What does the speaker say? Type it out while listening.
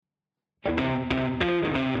Hello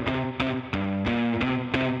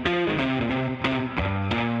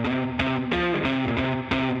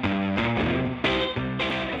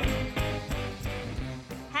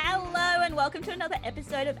and welcome to another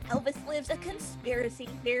episode of Elvis Lives, a conspiracy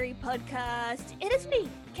theory podcast. It is me,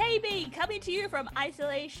 KB, coming to you from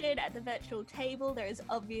isolation at the virtual table. There is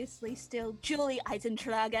obviously still Julie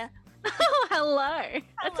Eisentrager. Oh, hello.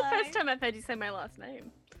 That's the Hello. first time I've heard you say my last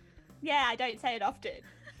name. Yeah, I don't say it often.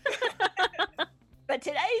 But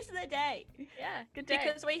today's the day. Yeah, good day.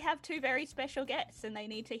 Because we have two very special guests and they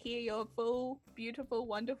need to hear your full, beautiful,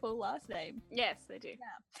 wonderful last name. Yes, they do.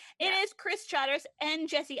 It is Chris Charteris and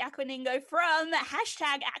Jesse Aquaningo from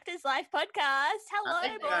 #Actors Life Podcast. Hello,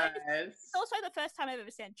 Hi, boys. guys. It's also the first time I've ever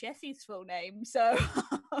said Jesse's full name, so...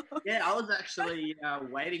 Yeah, I was actually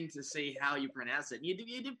waiting to see how you pronounce it. You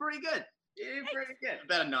did pretty good. You did pretty good.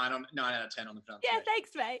 About a 9 out of 10 on the pronunciation. Yeah,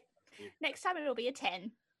 thanks, mate. Next time it'll be a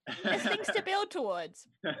 10. There's things to build towards.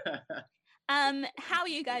 How are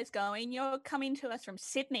you guys going? You're coming to us from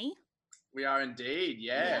Sydney. We are indeed,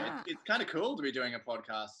 yeah. Yeah. It's kind of cool to be doing a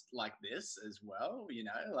podcast like this as well, you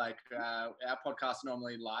know, like our podcast's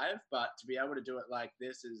normally live, but to be able to do it like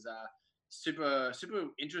this is super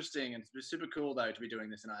interesting and super cool, though, to be doing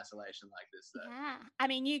this in isolation like this, though. Yeah. I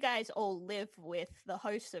mean, you guys all live with the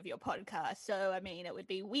hosts of your podcast, so, I mean, it would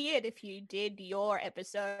be weird if you did your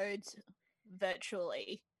episodes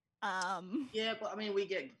virtually. Yeah, but I mean, we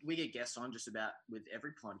get guests on just about with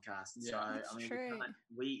every podcast, and so That's I mean, true.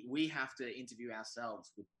 we have to interview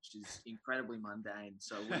ourselves, which is incredibly mundane.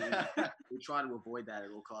 So we try to avoid that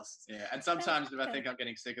at all costs. Yeah, and sometimes if I think I'm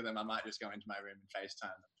getting sick of them, I might just go into my room and FaceTime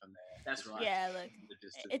them from there. That's right. Yeah, look, The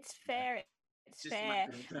distance. it's fair. It's Just fair.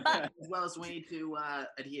 like- But as well as we need to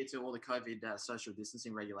adhere to all the COVID social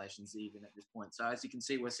distancing regulations even at this point. So as you can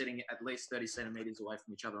see, we're sitting at least 30 centimeters away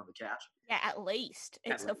from each other on the couch. yeah, at least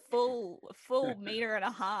it's a least. full meter and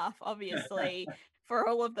a half, obviously. For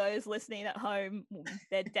all of those listening at home,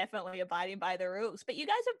 they're definitely abiding by the rules. But you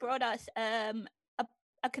guys have brought us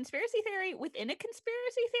a conspiracy theory within a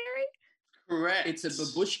conspiracy theory. Correct. It's a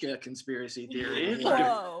babushka conspiracy It theory. is like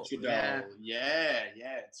Whoa. a doll. Yeah,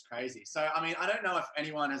 it's crazy. So, I mean, I don't know if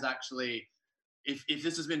anyone has actually, if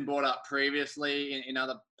this has been brought up previously in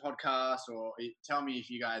other podcasts, or tell me if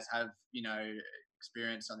you guys have, you know,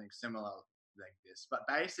 experienced something similar like this. But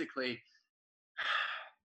basically,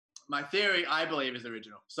 my theory, I believe, is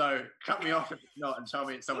original. So cut me off if it's not and tell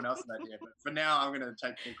me it's someone else's idea. But for now, I'm going to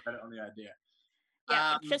take full credit on the idea.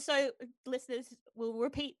 Yeah, just so listeners will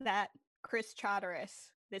repeat that. Chris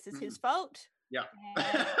Charteris, this is his fault. Yeah.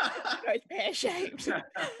 And both pear-shaped.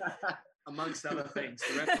 Amongst other things.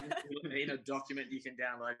 The rest of it will be in a document you can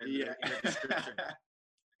download in the description.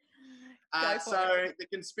 Go for So the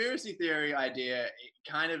conspiracy theory idea, it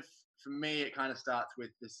kind of, for me, it kind of starts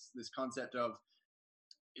with this concept of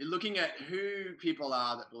looking at who people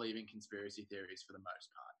are that believe in conspiracy theories for the most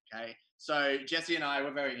part. Okay, so Jesse and I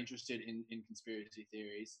were very interested in conspiracy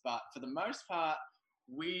theories, but for the most part,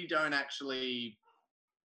 we don't actually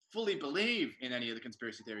fully believe in any of the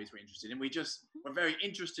conspiracy theories we're interested in. We're very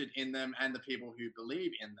interested in them and the people who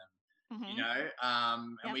believe in them. Mhm. You know,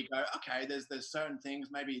 and Yep. we go, okay, there's certain things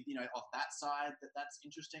maybe, you know, off that side that's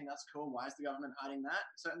interesting, that's cool. Why is the government hiding that?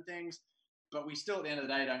 Certain things, but we still at the end of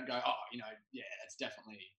the day don't go, oh, you know, yeah, that's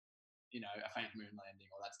definitely, you know, a fake moon landing,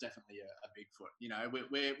 or that's definitely a Bigfoot. You know,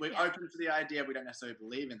 we're Yeah. open to the idea. We don't necessarily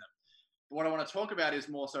believe in them. But what I want to talk about is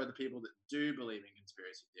more so the people that do believe in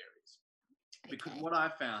conspiracy theories. Because Okay. what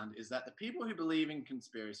I've found is that the people who believe in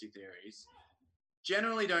conspiracy theories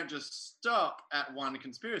generally don't just stop at one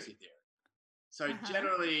conspiracy theory. So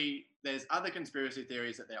generally, there's other conspiracy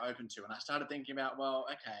theories that they're open to. And I started thinking about, well,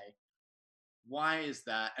 okay, why is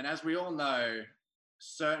that? And as we all know,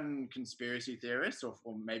 certain conspiracy theorists, or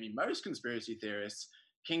maybe most conspiracy theorists,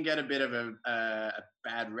 can get a bit of a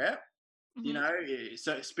bad rep. You know,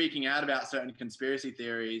 so speaking out about certain conspiracy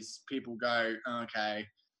theories, people go, okay,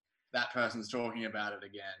 that person's talking about it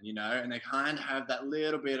again, you know, and they kind of have that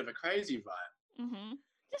little bit of a crazy vibe. Mhm.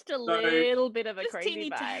 Just a little bit of a Just crazy teeny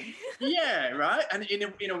vibe. tiny. Yeah, right. And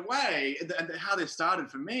in a way, how this started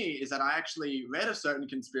for me is that I actually read a certain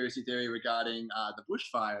conspiracy theory regarding the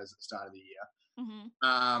bushfires at the start of the year.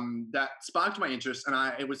 That sparked my interest,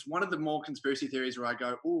 and it was one of the more conspiracy theories where I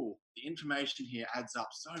go, oh, the information here adds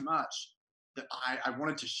up so much that I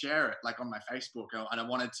wanted to share it, like on my Facebook, and I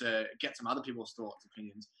wanted to get some other people's thoughts,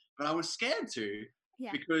 opinions, but I was scared to,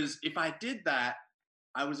 because if I did that,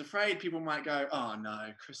 I was afraid people might go, oh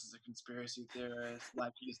no, Chris is a conspiracy theorist,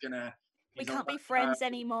 like he's gonna... We can't be friends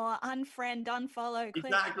anymore. Unfriend, unfollow. Click,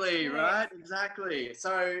 Exactly, click. right? Exactly.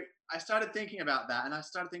 So I started thinking about that, and I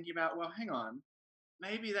started thinking about, well, hang on.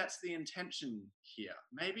 maybe that's the intention here.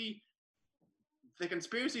 Maybe the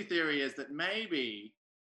conspiracy theory is that maybe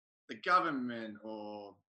the government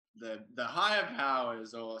or the higher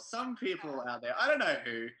powers or some people out there, I don't know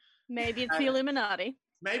who. Maybe it's the Illuminati.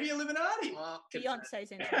 Maybe Illuminati. Well,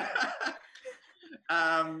 Beyonce's in.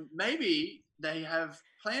 Maybe they have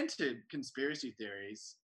planted conspiracy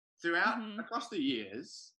theories throughout across the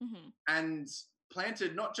years, and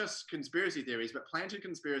planted not just conspiracy theories, but planted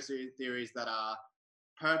conspiracy theories that are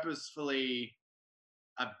purposefully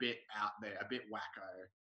a bit out there, a bit wacko,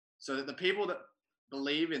 so that the people that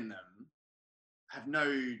believe in them have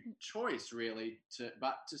no choice really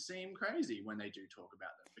but to seem crazy when they do talk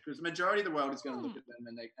about them, because the majority of the world is going to look at them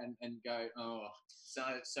and go, oh. So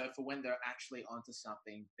for when they're actually onto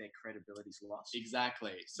something, their credibility's lost.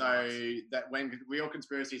 Exactly. So that when real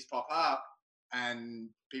conspiracies pop up and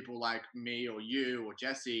people like me or you or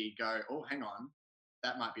Jesse go, oh, hang on,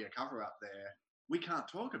 that might be a cover up there, we can't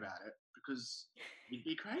talk about it because you'd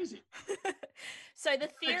be crazy. So the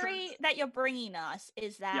theory that you're bringing us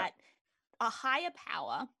is that a higher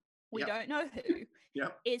power, we don't know who,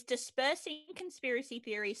 is dispersing conspiracy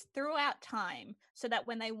theories throughout time so that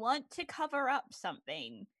when they want to cover up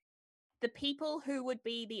something, the people who would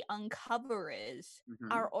be the uncoverers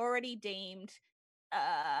are already deemed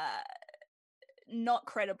not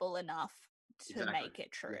credible enough to make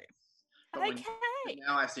it true. But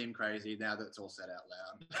now I seem crazy now that it's all said out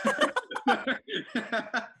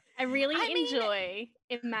loud. I really enjoy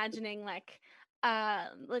imagining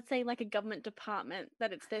let's say like a government department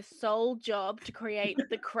that it's their sole job to create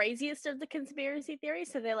the craziest of the conspiracy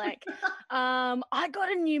theories. So they're like, I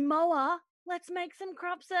got a new mower. Let's make some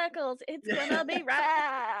crop circles. It's gonna be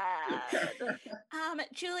rad.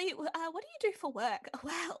 Julie, what do you do for work?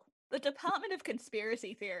 Well, the Department of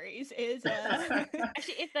Conspiracy Theories is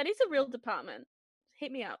actually, if that is a real department,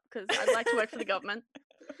 hit me up because I'd like to work for the government.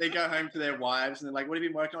 They go home to their wives and they're like, what have you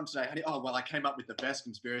been working on today? Oh, well, I came up with the best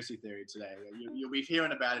conspiracy theory today. You'll be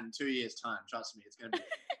hearing about it in 2 years' time. Trust me, it's going to be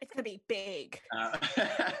it's going to be big. It's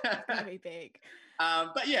going to be big.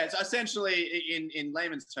 But yeah, it's essentially, in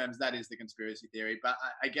layman's terms, that is the conspiracy theory. But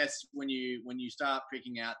I guess when you start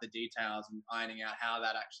picking out the details and ironing out how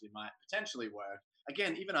that actually might potentially work,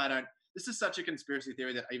 again, even I don't, this is such a conspiracy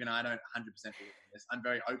theory that even I don't 100% believe in this. I'm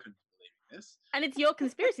very open to believing this. And it's your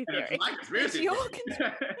conspiracy theory. It's my conspiracy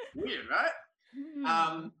theory. Weird, right?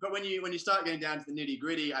 But when you start getting down to the nitty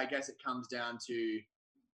gritty, I guess it comes down to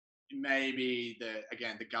maybe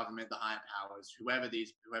the government, the higher powers, whoever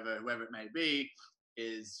it may be,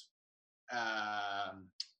 is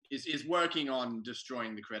working on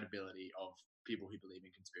destroying the credibility of people who believe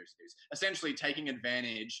in conspiracy theories. Essentially, taking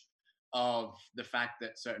advantage of the fact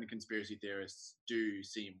that certain conspiracy theorists do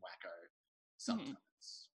seem wacko sometimes.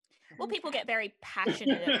 Well, people get very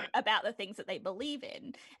passionate about the things that they believe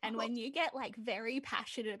in, and when you get very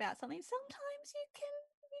passionate about something, sometimes you can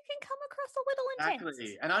come across a little intense.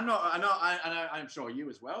 Exactly. And I'm sure you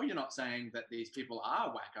as well. You're not saying that these people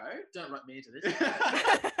are wacko. Don't let me into this.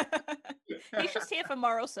 He's just here for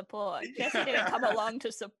moral support. Jesse didn't come along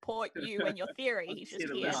to support you and your theory. He's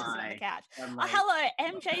just here to sit on the couch. Hello,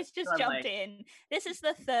 MJ's just jumped in. This is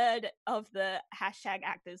the third of the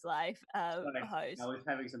 #Actors Life host. I was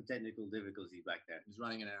having some technical difficulty back there. He's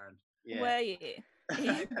running an errand. Yeah. Were you?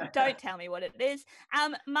 Don't tell me what it is.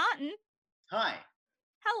 Martin. Hi.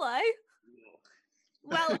 Hello.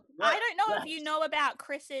 Well, I don't know if you know about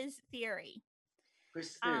Chris's theory.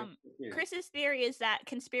 Chris's theory is that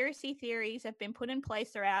conspiracy theories have been put in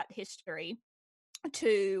place throughout history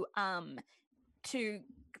to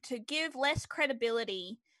give less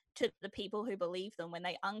credibility to the people who believe them when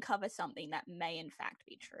they uncover something that may in fact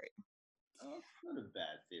be true. Oh, it's not a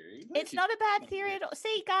bad theory. It's not a bad theory at all.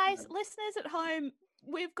 See, guys, listeners at home,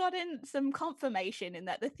 we've gotten some confirmation in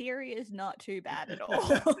that the theory is not too bad at all.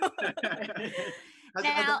 Has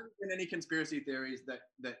there been any conspiracy theories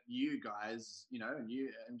that you guys, and you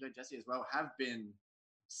and Jesse as well, have been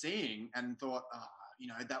seeing and thought,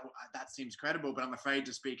 that seems credible, but I'm afraid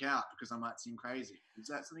to speak out because I might seem crazy? Is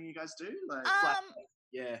that something you guys do?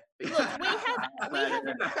 Yeah. Look, we have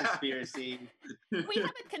conspiracy. We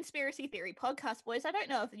have a conspiracy theory podcast, boys. I don't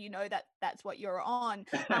know if you know that that's what you're on,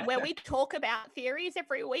 where we talk about theories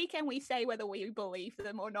every week and we say whether we believe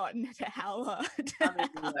them or not and to how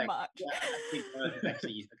much. Yeah, I think Earth is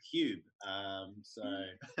actually a cube.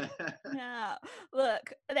 Yeah.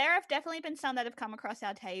 Look, there have definitely been some that have come across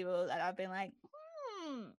our table that I've been like,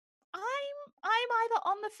 I either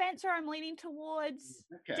on the fence or I'm leaning towards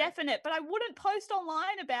definite, but I wouldn't post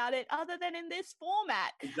online about it other than in this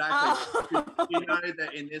format. Exactly. You know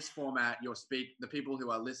that in this format, the people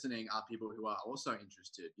who are listening are people who are also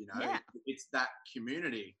interested. You know, it's that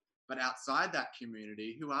community. But outside that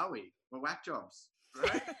community, who are we? We're whack jobs,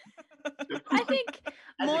 right? I think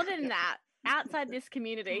more than that, outside this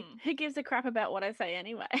community, who gives a crap about what I say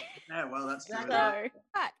anyway? Yeah, well, that's true.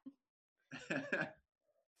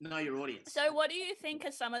 Know your audience. So what do you think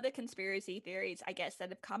are some of the conspiracy theories, I guess, that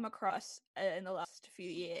have come across in the last few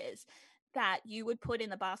years that you would put in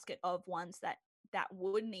the basket of ones that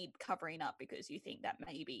would need covering up because you think that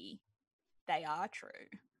maybe they are true?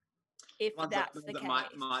 If that's the case.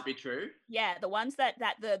 Might be true. Yeah, the ones that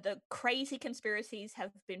the crazy conspiracies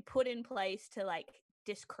have been put in place to like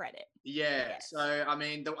discredit. Yeah, so I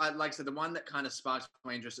mean, like I said, the one that kind of sparked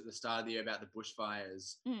my interest at the start of the year about the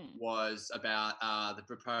bushfires was about the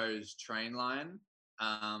proposed train line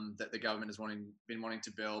that the government has been wanting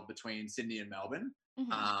to build between Sydney and Melbourne,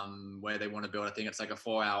 where they want to build. I think it's like a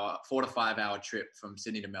 4 to 5 hour trip from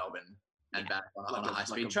Sydney to Melbourne and back on a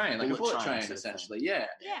high-speed train, like a bullet train essentially. Yeah.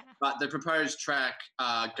 But the proposed track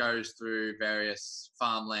goes through various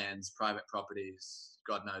farmlands, private properties,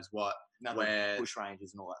 God knows what. Where bush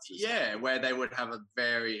ranges and all that sort of stuff. Where they would have a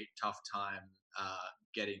very tough time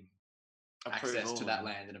getting access to that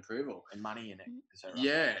land and approval. And money in it. Is that right?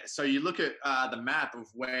 Yeah. So you look at the map of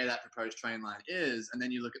where that proposed train line is, and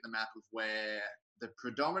then you look at the map of where the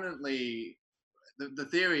predominantly... The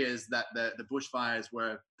theory is that the bushfires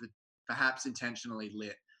were perhaps intentionally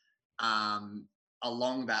lit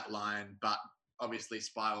along that line, but obviously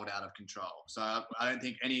spiraled out of control. So I don't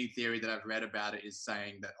think any theory that I've read about it is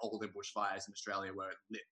saying that all the bushfires in Australia were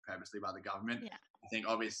lit purposely by the government. Yeah. I think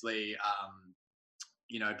obviously,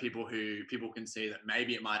 you know, people can see that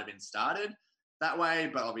maybe it might have been started that way,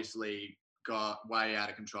 but obviously got way out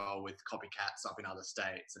of control with copycats up in other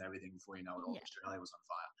states and everything before you know it all. Australia was on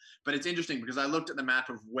fire. But it's interesting because I looked at the map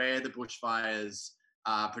of where the bushfires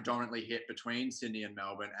predominantly hit between Sydney and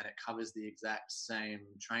Melbourne, and it covers the exact same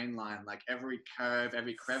train line. Like every curve,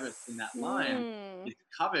 every crevice in that line is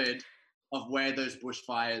covered of where those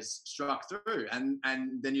bushfires struck through. And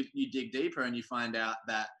then you dig deeper and you find out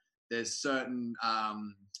that there's certain,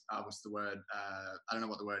 what's the word? I don't know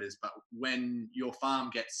what the word is, but when your farm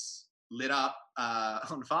gets lit up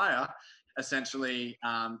on fire, essentially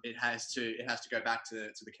it has to go back to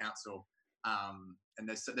the council. And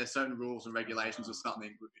there's certain rules and regulations or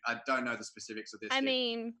something. I don't know the specifics of this.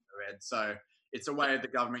 So it's a way of the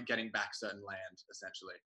government getting back certain land,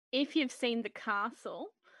 essentially. If you've seen The Castle,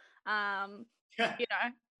 you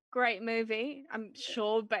know, great movie. I'm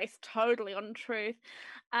sure based totally on truth.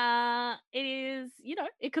 It is, you know,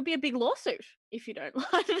 it could be a big lawsuit if you don't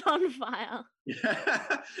light it on fire.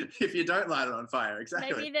 Yeah, if you don't light it on fire,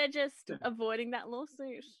 exactly. Maybe they're just avoiding that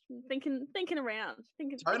lawsuit, thinking around,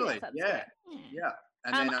 totally. Yeah.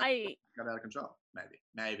 And then I got out of control.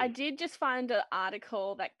 Maybe. I did just find an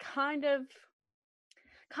article that kind of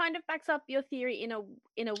backs up your theory in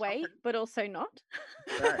a way, but also not.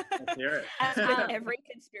 Right, let's hear it. As with every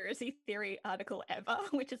conspiracy theory article ever,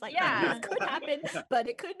 which is like, this could happen, but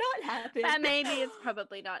it could not happen. But maybe it's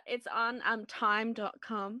probably not. It's on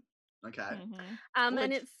time.com. Okay.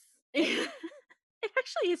 And it's it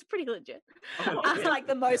actually is pretty legit. It's like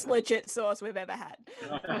the most legit source we've ever had.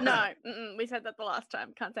 No, we said that the last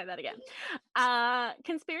time. Can't say that again.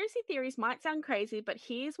 Conspiracy theories might sound crazy, but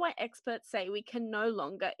here's why experts say we can no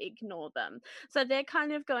longer ignore them. So they're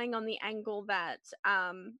kind of going on the angle that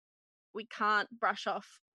we can't brush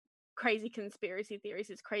off crazy conspiracy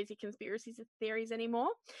theories as crazy conspiracy theories anymore.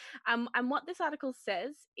 And what this article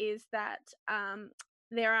says is that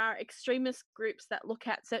there are extremist groups that look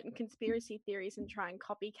at certain conspiracy theories and try and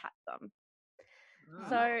copycat them.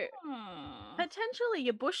 So potentially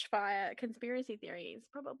your bushfire conspiracy theory is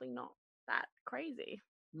probably not that crazy.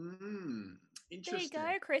 Interesting. There you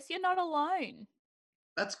go, Chris. You're not alone.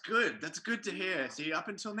 That's good. That's good to hear. See, up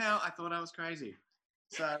until now, I thought I was crazy.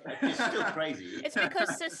 So it's still crazy. It's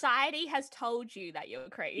because society has told you that you're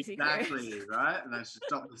crazy. Exactly, Chris. Right? And I should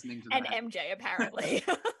stop listening to and that. And MJ, apparently.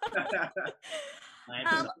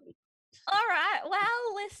 All right.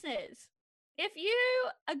 Well, listeners, if you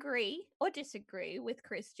agree or disagree with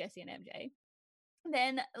Chris, Jesse, and MJ,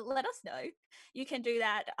 then let us know. You can do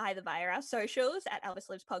that either via our socials at Elvis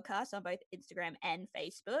Lives Podcast on both Instagram and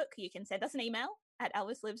Facebook. You can send us an email at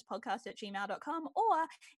elvislivspodcast@gmail.com, or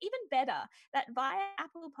even better, that via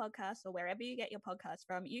Apple Podcasts or wherever you get your podcasts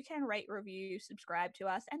from, you can rate, review, subscribe to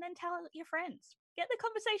us, and then tell your friends. Get the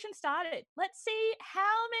conversation started. Let's see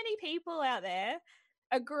how many people out there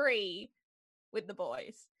agree with the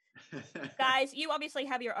boys. Guys, you obviously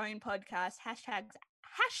have your own podcast, hashtag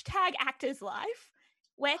Actors Life.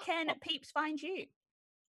 Where can peeps find you?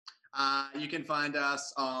 You can find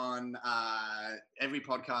us on every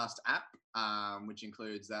podcast app, which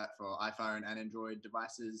includes that for iPhone and Android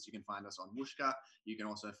devices. You can find us on Whooshka. You can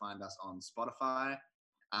also find us on Spotify.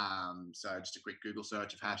 So just a quick Google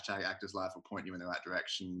search of hashtag Actors Life will point you in the right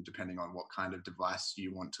direction, depending on what kind of device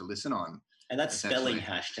you want to listen on. And that's spelling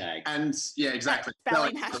hashtag. And yeah, exactly.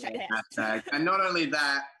 Spelling hashtag. Hashtag. And not only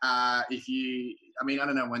that, I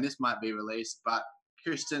don't know when this might be released, but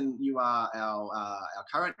Kristen, you are our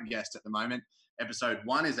current guest at the moment. Episode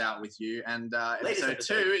 1 is out with you, and episode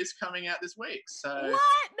 2 is coming out this week. So what?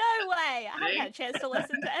 No way! I haven't had a chance to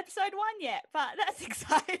listen to episode 1 yet, but that's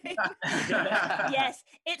exciting. Yes,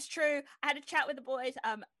 it's true. I had a chat with the boys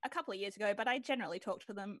a couple of years ago, but I generally talk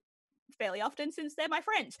to them fairly often since they're my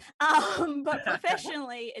friends. But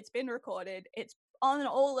professionally, it's been recorded. It's on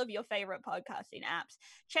all of your favorite podcasting apps.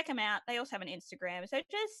 Check them out. They also have an Instagram. So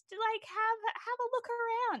just like have a look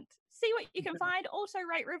around, see what you can find. Also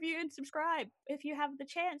rate, review, and subscribe if you have the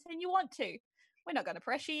chance and you want to. We're not going to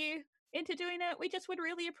pressure you into doing it. We just would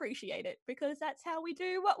really appreciate it because that's how we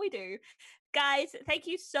do what we do. Guys, thank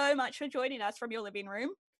you so much for joining us from your living room.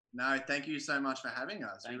 No, thank you so much for having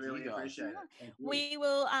us. Thank we really you, guys. appreciate it. Thank you. We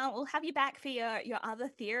will we'll have you back for your other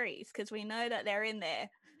theories because we know that they're in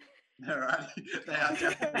there. All right. They are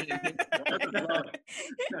definitely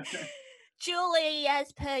Julie,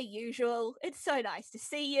 as per usual, it's so nice to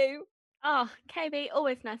see you. Oh, KB,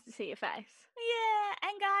 always nice to see your face. Yeah,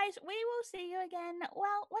 and guys, we will see you again,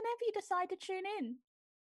 well, whenever you decide to tune in.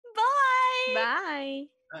 Bye!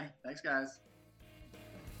 Bye. Thanks, guys.